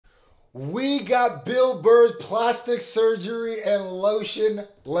We got Bill Burr's plastic surgery and lotion.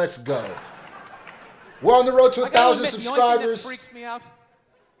 Let's go. We're on the road to 1,000 subscribers. The only thing that freaks me out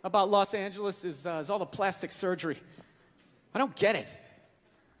about Los Angeles is all the plastic surgery. I don't get it.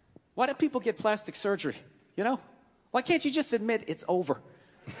 Why do people get plastic surgery? You know? Why can't you just admit it's over?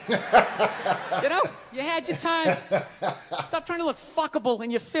 You know? You had your time. Stop trying to look fuckable in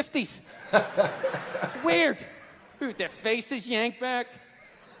your 50s. It's weird. With their faces yanked back,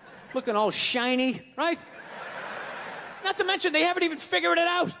 looking all shiny, right? Not to mention they haven't even figured it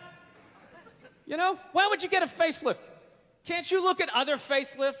out. You know? Why would you get a facelift? Can't you look at other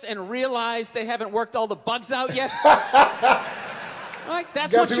facelifts and realize they haven't worked all the bugs out yet? Right?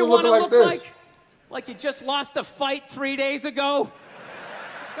 That's what you want to look like? Like you just lost a fight 3 days ago?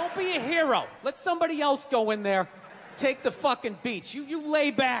 Don't be a hero. Let somebody else go in there. Take the fucking beach. You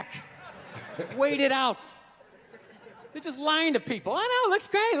lay back. Wait it out. They're just lying to people. I know, looks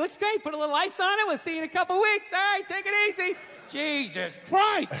great. Put a little ice on it. We'll see you in a couple weeks. All right, take it easy. Jesus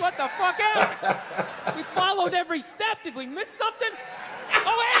Christ, what the fuck happened? We followed every step. Did we miss something?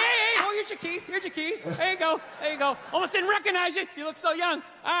 Oh, hey. Oh, here's your keys. There you go. Almost didn't recognize you. You look so young.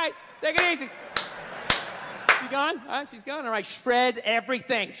 All right, take it easy. She gone? All right, she's gone. All right, shred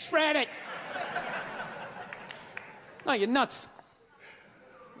everything. Shred it. No, you're nuts.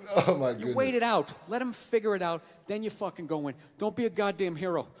 Oh, my goodness. You wait it out. Let them figure it out. Then you fucking go in. Don't be a goddamn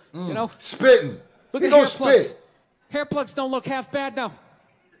hero. You know? Spitting. Look at hair plugs. Hair plugs don't look half bad now.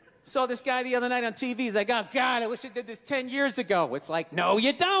 Saw this guy the other night on TV. He's like, oh, God, I wish I did this 10 years ago. It's like, no,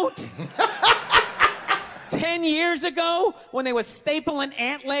 you don't. 10 years ago, when they were stapling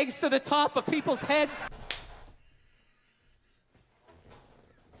ant legs to the top of people's heads.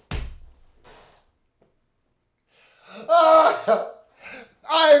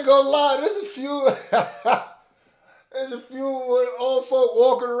 I ain't gonna lie, there's a few old folk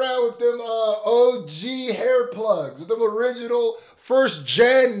walking around with them OG hair plugs, with them original first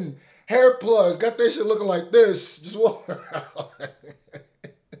gen hair plugs. Got that shit looking like this, just walking around.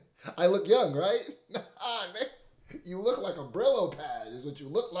 I look young, right? Nah, man. You look like a Brillo pad is what you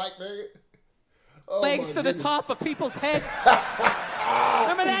look like, man. Oh, legs to the top of people's heads.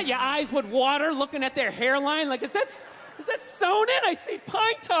 Remember that? Your eyes would water looking at their hairline. Like, is that sewn in? I see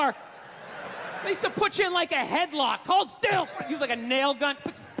pine tar. They used to put you in like a headlock. Hold still. Use like a nail gun.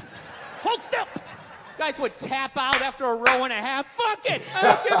 Hold still. Guys would tap out after a row and a half. Fuck it. I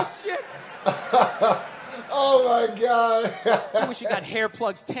don't give a shit. Oh, my God. You wish you got hair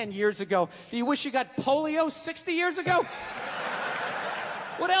plugs 10 years ago. Do you wish you got polio 60 years ago?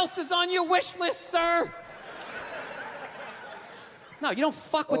 What else is on your wish list, sir? No, you don't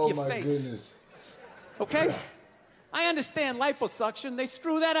fuck with your face. Goodness. Okay? I understand liposuction. They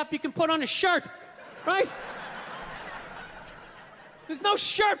screw that up. You can put on a shirt, right? There's no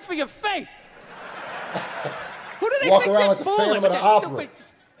shirt for your face. Who do they Walk think around they're like the fooling Phantom with of the their Opera. stupid,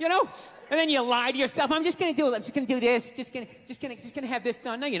 you know? And then you lie to yourself. I'm just gonna do it. I'm just gonna do this. Just gonna have this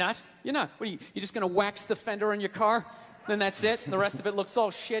done. No, you're not. You're not. What are you? You're just gonna wax the fender on your car? Then that's it. And the rest of it looks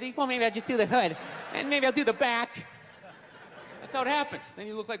all shitty. Well, maybe I'll just do the hood, and maybe I'll do the back. That's how it happens. Then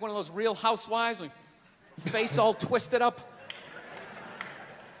you look like one of those Real Housewives, like face all twisted up.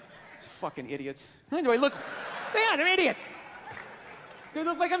 Fucking idiots. Anyway, look. They're idiots. Do I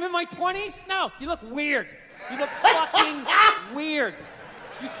look like I'm in my 20s? No, you look weird. You look fucking weird.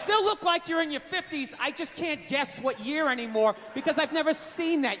 You still look like you're in your 50s. I just can't guess what year anymore because I've never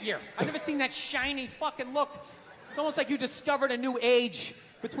seen that year. I've never seen that shiny fucking look. It's almost like you discovered a new age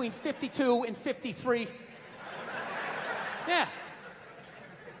between 52 and 53. Yeah.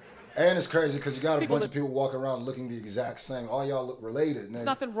 And it's crazy because you got a bunch of people walking around looking the exact same. All y'all look related. There's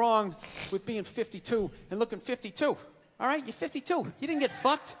nothing wrong with being 52 and looking 52. All right? You're 52. You didn't get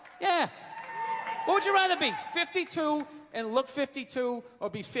fucked. Yeah. What would you rather be? 52 and look 52 or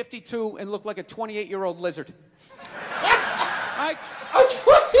be 52 and look like a 28-year-old lizard? All right?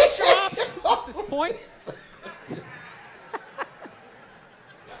 What's your option at this point?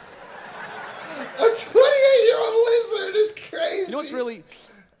 A 28-year-old lizard is crazy. You know what's really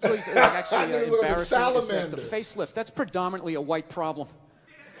actually embarrassing is that the facelift, that's predominantly a white problem.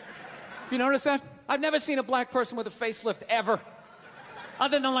 You notice that? I've never seen a black person with a facelift ever.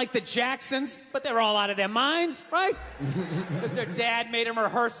 Other than like the Jacksons, but they're all out of their minds, right? Because their dad made them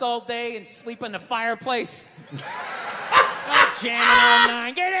rehearse all day and sleep in the fireplace. Jamming all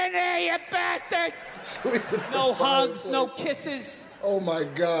night. Get in there, you bastards! No hugs, no kisses. Oh my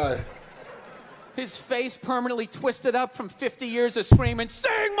God. His face permanently twisted up from 50 years of screaming,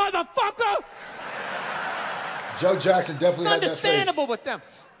 "Sing, motherfucker!" Joe Jackson definitely had that face. It's understandable with them.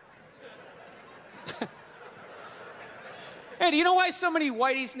 Hey, do you know why so many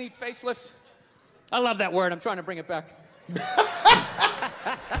whiteys need facelifts? I love that word. I'm trying to bring it back.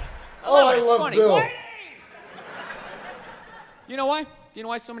 I love Bill. Whitey! You know why? Do you know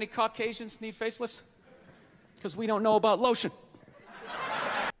why so many Caucasians need facelifts? Because we don't know about lotion.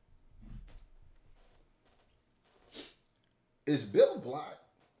 Is Bill black?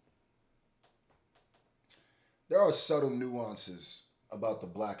 There are subtle nuances about the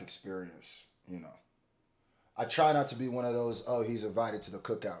black experience, you know. I try not to be one of those, oh, he's invited to the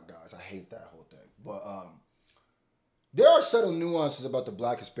cookout guys. I hate that whole thing. But there are subtle nuances about the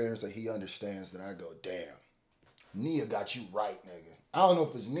black experience that he understands that I go, damn, Nia got you right, nigga. I don't know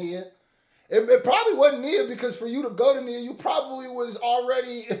if it's Nia. It probably wasn't Nia, because for you to go to Nia, you probably was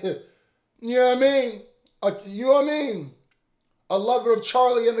already, you know what I mean? You know what I mean? A lover of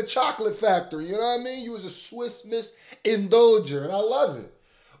Charlie and the Chocolate Factory, you know what I mean? You was a Swiss Miss Indulger, and I love it.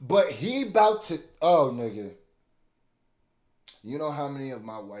 But he about to, oh, nigga. You know how many of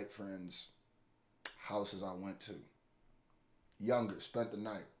my white friends' houses I went to? Younger, spent the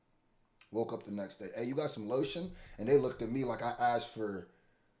night. Woke up the next day. Hey, you got some lotion? And they looked at me like I asked for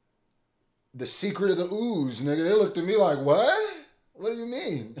the secret of the ooze, nigga. They looked at me like, what? What do you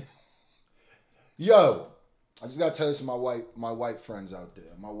mean? Yo, I just gotta tell you some of my white friends out there,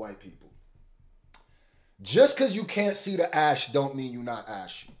 my white people. Just because you can't see the ash don't mean you're not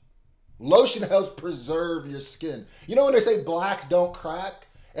ashy. Lotion helps preserve your skin. You know when they say black don't crack,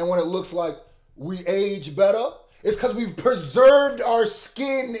 and when it looks like we age better? It's because we've preserved our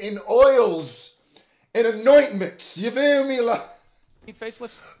skin in oils and anointments. You feel me? Like, Need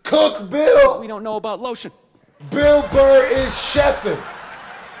facelifts? Cook Bill. We don't know about lotion. Bill Burr is chefing.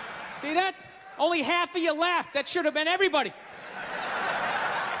 See that? Only half of you laughed. That should have been everybody.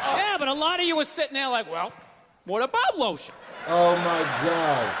 Yeah, but a lot of you were sitting there like, well, what about lotion? Oh my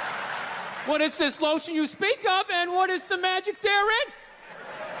God. What is this lotion you speak of, and what is the magic therein?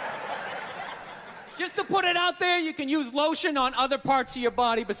 Just to put it out there, you can use lotion on other parts of your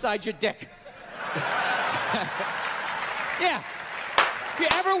body besides your dick. Yeah. If you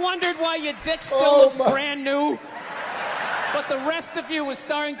ever wondered why your dick still looks brand new, but the rest of you is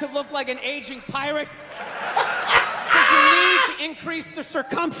starting to look like an aging pirate, because you need to increase the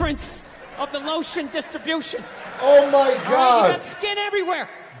circumference of the lotion distribution. Oh my God. You got skin everywhere.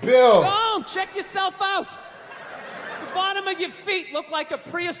 Bill. Don't check yourself out. The bottom of your feet look like a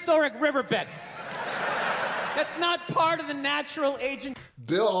prehistoric riverbed. That's not part of the natural aging.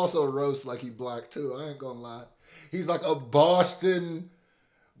 Bill also roasts like he black too. I ain't gonna lie. He's like a Boston,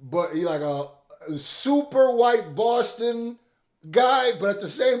 but he like a super white Boston guy, but at the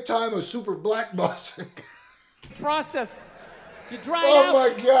same time a super black Boston guy. Process. You dry out. Oh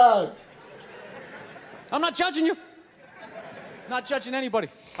my God. I'm not judging you. Not judging anybody.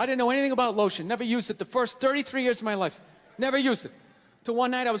 I didn't know anything about lotion. Never used it the first 33 years of my life. Never used it. Till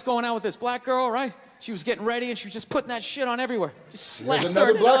one night I was going out with this black girl, right? She was getting ready and she was just putting that shit on everywhere. Just slapping it. There's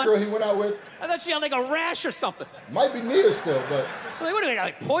another black girl he went out with. I thought she had like a rash or something. Might be Nia still, but. Like, what do we got,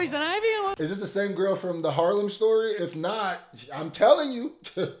 like poison ivy? Is this the same girl from the Harlem story? If not, I'm telling you,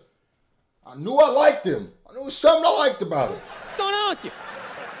 I knew I liked him. I knew there was something I liked about him. What's going on with you?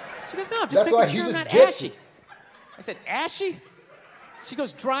 She goes, no, I'm just making sure I'm not ashy. I said, ashy? She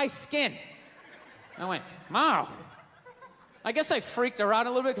goes, dry skin. I went, wow. I guess I freaked her out a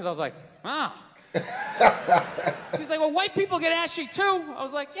little bit because I was like, wow. She's like, well, white people get ashy too. I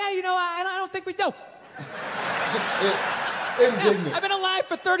was like, yeah, you know, I don't think we do. Just indignant. Yeah, I've been alive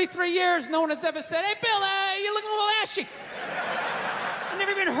for 33 years. No one has ever said, hey, Bill, you look a little ashy. I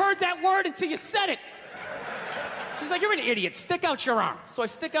never even heard that word until you said it. She's like, you're an idiot. Stick out your arm. So I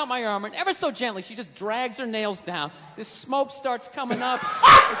stick out my arm, and ever so gently, she just drags her nails down. This smoke starts coming up.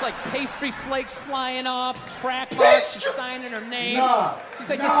 There's like pastry flakes flying off, track marks, she's signing her name. Nah, she's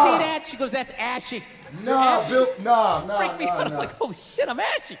like, you see that? She goes, that's ashy. Nah, ashy. Bill, nah. Freak me out. I'm like, holy shit, I'm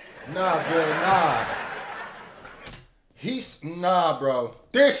ashy. Nah, Bill, nah. Nah, bro.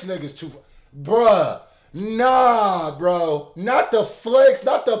 This nigga's too, bruh. Nah, bro. Not the flakes,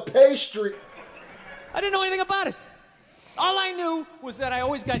 not the pastry. I didn't know anything about it. All I knew was that I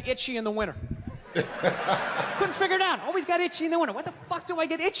always got itchy in the winter. Couldn't figure it out. Always got itchy in the winter. What the fuck do I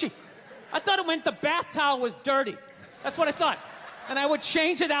get itchy? I thought it meant the bath towel was dirty. That's what I thought. And I would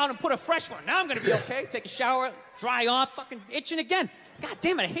change it out and put a fresh one. Now I'm gonna be okay. Take a shower, dry off, fucking itching again. God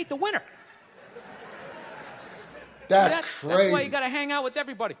damn it, I hate the winter. That's crazy. That's why you gotta hang out with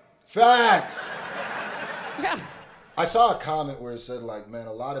everybody. Facts. Yeah. I saw a comment where it said, like, man,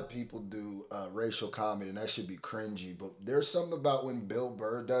 a lot of people do racial comedy, and that should be cringy. But there's something about when Bill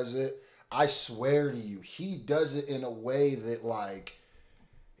Burr does it, I swear to you, he does it in a way that, like,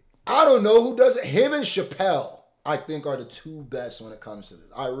 I don't know who does it. Him and Chappelle. I think are the two best when it comes to this.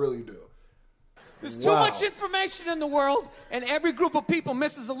 I really do. There's too much information in the world, and every group of people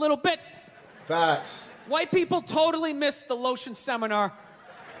misses a little bit. Facts. White people totally missed the Lotion seminar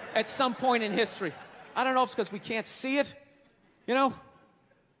at some point in history. I don't know if it's because we can't see it. You know,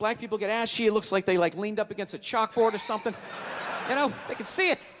 black people get ashy. It looks like they like leaned up against a chalkboard or something. You know, they can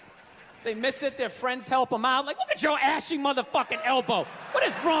see it. They miss it. Their friends help them out. Like, look at your ashy motherfucking elbow. What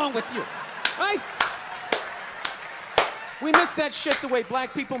is wrong with you? Right? We miss that shit the way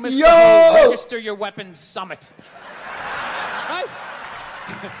black people miss the whole Register Your Weapons Summit. Right?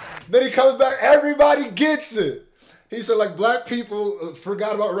 Then he comes back, everybody gets it. He said, like, black people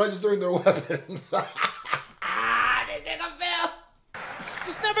forgot about registering their weapons.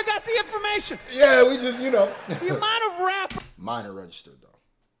 Just never got the information. Yeah, we just, you know. The amount of rap. Mine are registered, though.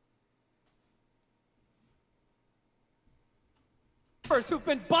 Who've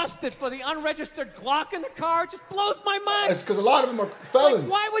been busted for the unregistered Glock in the car just blows my mind. It's because a lot of them are felons. Like,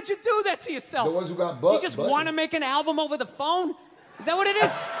 why would you do that to yourself? The ones who got busted. You just want to make an album over the phone? Is that what it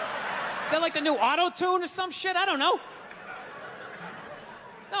is? Is that like the new auto-tune or some shit? I don't know.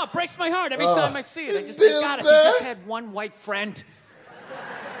 No, it breaks my heart every time I see it. I just think, God, if he just had one white friend.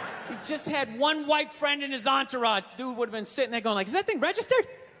 He just had one white friend in his entourage. Dude would have been sitting there going like, is that thing registered?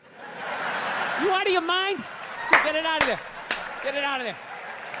 You out of your mind? Get it out of there. Get it out of there.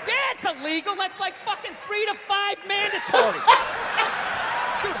 Yeah, it's illegal. That's like fucking 3 to 5 mandatory.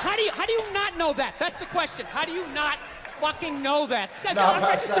 Dude, how do you not know that? That's the question. How do you not fucking know that? This guy's got an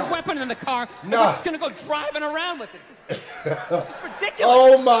unregistered weapon in the car. And we're just gonna go driving around with it. It's just ridiculous.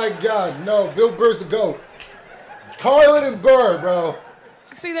 Oh my God, no. Bill Burr's the GOAT. Carlin and Burr, bro.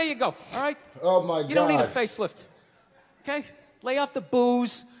 So see, there you go. All right. Oh my God. You don't need a facelift. Okay? Lay off the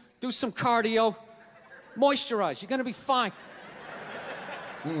booze. Do some cardio. Moisturize. You're gonna be fine.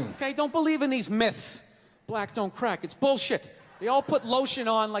 Okay, don't believe in these myths. Black don't crack. It's bullshit. They all put lotion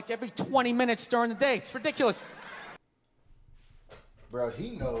on like every 20 minutes during the day. It's ridiculous. Bro,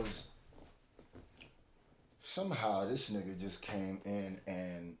 he knows. Somehow this nigga just came in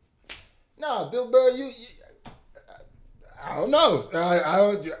and... Nah, Bill Burr, you I don't know.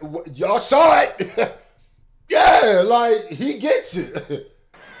 Y'all saw it. Yeah, like, he gets it.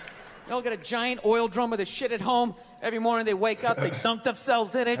 They all got a giant oil drum with the shit at home. Every morning they wake up, they dunk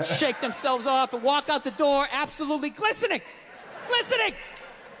themselves in it, shake themselves off, and walk out the door absolutely glistening. Glistening!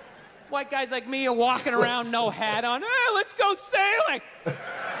 White guys like me are walking around, no hat on. Hey, let's go sailing!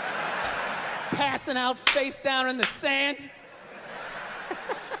 Passing out face down in the sand.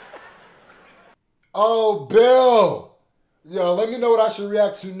 Oh, Bill! Yo, let me know what I should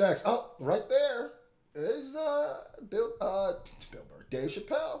react to next. Oh, right there is Bill Burr, Dave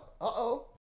Chappelle. Uh-oh.